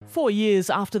4 years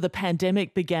after the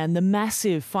pandemic began, the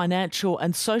massive financial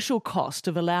and social cost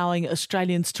of allowing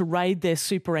Australians to raid their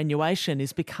superannuation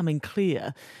is becoming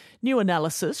clear. New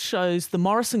analysis shows the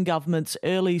Morrison government's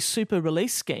early super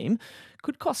release scheme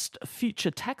could cost future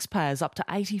taxpayers up to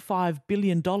 $85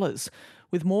 billion,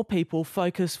 with more people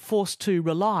forced to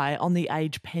rely on the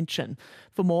age pension.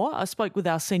 For more, I spoke with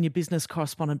our senior business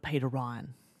correspondent, Peter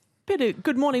Ryan. Peter,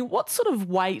 good morning. What sort of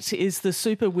weight is the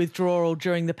super withdrawal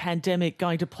during the pandemic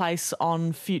going to place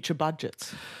on future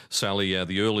budgets? Sally,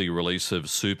 the early release of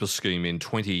super scheme in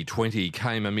 2020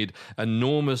 came amid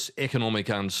enormous economic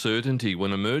uncertainty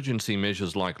when emergency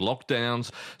measures like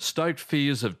lockdowns stoked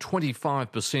fears of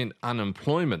 25%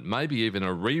 unemployment, maybe even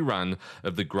a rerun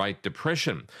of the Great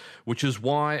Depression, which is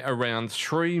why around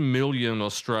 3 million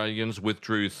Australians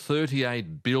withdrew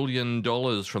 $38 billion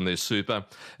from their super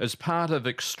as part of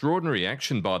extraordinary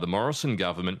action by the Morrison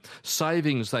government,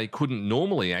 savings they couldn't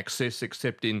normally access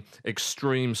except in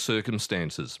extreme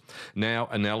circumstances. Now,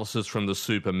 analysis from the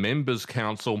Super Members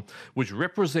Council, which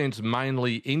represents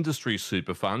mainly industry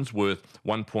super funds worth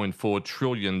 $1.4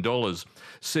 trillion,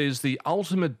 says the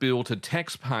ultimate bill to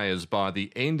taxpayers by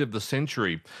the end of the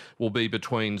century will be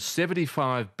between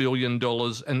 $75 billion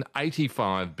and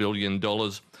 $85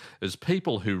 billion as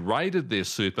people who raided their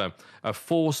super are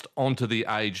forced onto the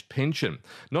aged pension.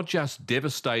 Not just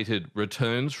devastated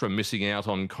returns from missing out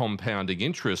on compounding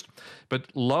interest, but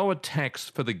lower tax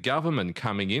for the government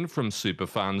coming in from super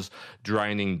funds,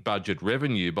 draining budget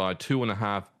revenue by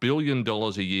 $2.5 billion a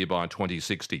year by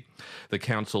 2060. The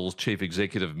Council's Chief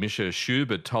Executive, Misha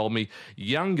Schubert, told me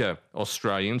younger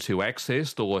Australians who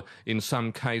accessed or in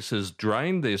some cases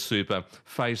drained their super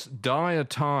face dire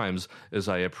times as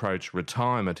they approach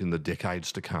retirement in the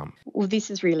decades to come. Well, this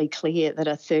is really clear that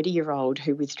a 30-year-old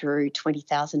who withdrew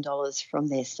 $20,000 from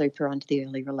their super under the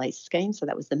early release scheme, so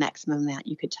that was the maximum amount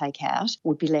you could take out,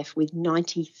 would be left with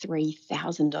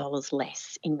 $93,000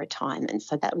 less in retirement.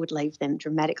 So that would leave them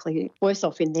dramatically worse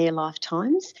off in their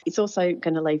lifetimes. It's also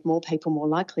going to leave more people more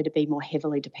likely to be more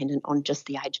heavily dependent on just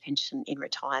the age pension in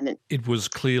retirement. It was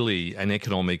clearly an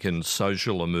economic and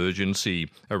social emergency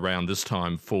around this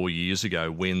time 4 years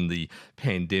ago when the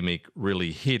pandemic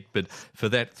really hit. But for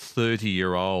that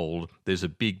 30-year-old, there's a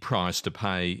big price to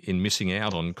pay in missing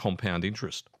out on compound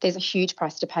interest. There's a huge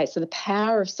price to pay. So the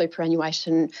power of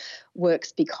superannuation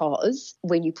works because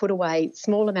when you put away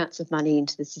small amounts of money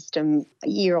into the system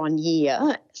year on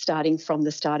year, starting from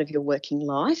the start of your working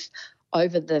life,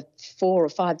 over the 4 or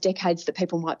 5 decades that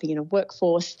people might be in a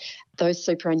workforce, those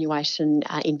superannuation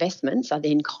investments are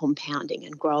then compounding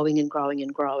and growing and growing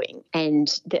and growing. And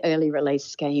the early release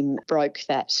scheme broke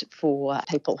that for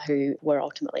people who were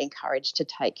ultimately encouraged to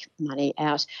take money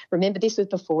out. Remember, this was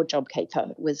before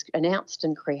JobKeeper was announced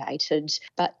and created.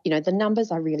 But, the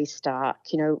numbers are really stark.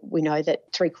 We know that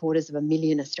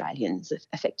 750,000 Australians have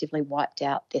effectively wiped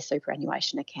out their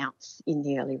superannuation accounts in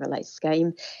the early release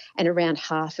scheme, and around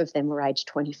half of them were aged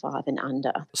 25 and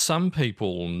under. Some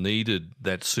people needed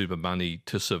that super money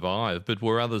to survive, but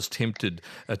were others tempted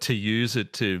to use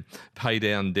it to pay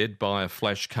down debt, buy a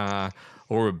flash car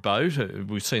or a boat?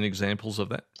 We've seen examples of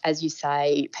that. As you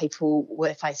say, people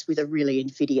were faced with a really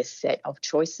invidious set of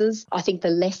choices. I think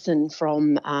the lesson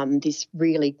from this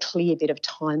really clear bit of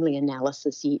timely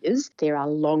analysis is there are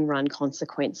long-run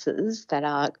consequences that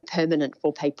are permanent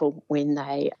for people when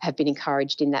they have been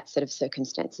encouraged in that set of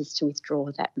circumstances to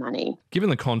withdraw that money. Given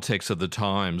the context of the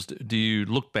times, do you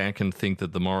look back and think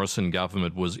that the Morrison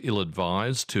government was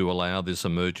ill-advised to allow this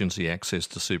emergency access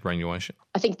to superannuation?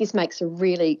 I think this makes a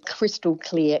really crystal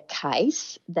clear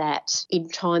case that in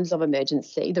times of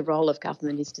emergency, the role of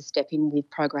government is to step in with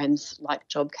programs like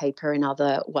JobKeeper and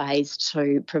other ways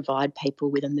to provide people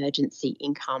with emergency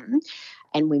income.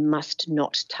 And we must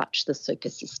not touch the super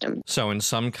system. So in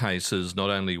some cases, not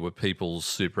only were people's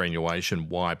superannuation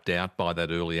wiped out by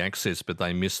that early access, but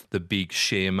they missed the big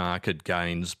share market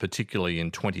gains, particularly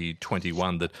in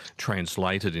 2021, that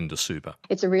translated into super.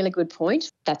 It's a really good point.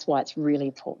 That's why it's really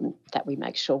important that we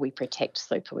make sure we protect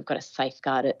super. We've got to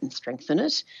safeguard it and strengthen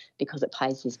it because it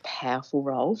plays this powerful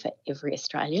role for every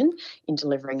Australian in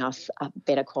delivering us a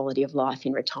better quality of life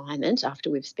in retirement after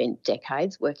we've spent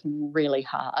decades working really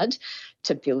hard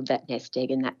to build that nest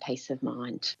egg and that peace of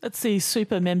mind. That's the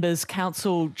Super Members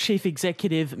Council Chief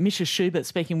Executive, Misha Schubert,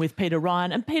 speaking with Peter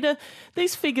Ryan. And Peter,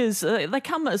 these figures, they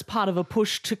come as part of a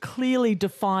push to clearly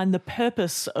define the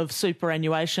purpose of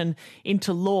superannuation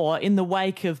into law in the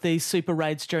wake of these super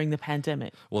raids during the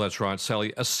pandemic. Well, that's right,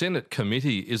 Sally. A Senate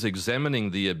committee is examining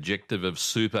the objective of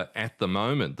super at the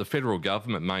moment. The federal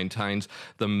government maintains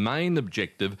the main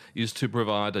objective is to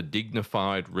provide a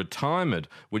dignified retirement,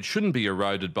 which shouldn't be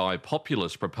eroded by popular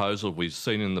populist proposals we've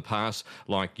seen in the past,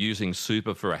 like using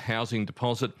super for a housing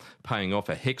deposit, paying off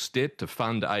a HEX debt to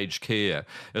fund aged care.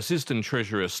 Assistant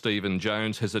Treasurer Stephen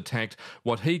Jones has attacked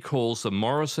what he calls the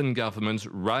Morrison government's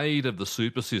raid of the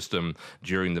super system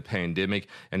during the pandemic,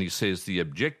 and he says the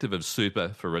objective of super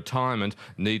for retirement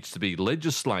needs to be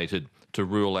legislated to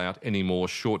rule out any more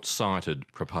short-sighted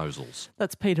proposals.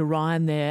 That's Peter Ryan there.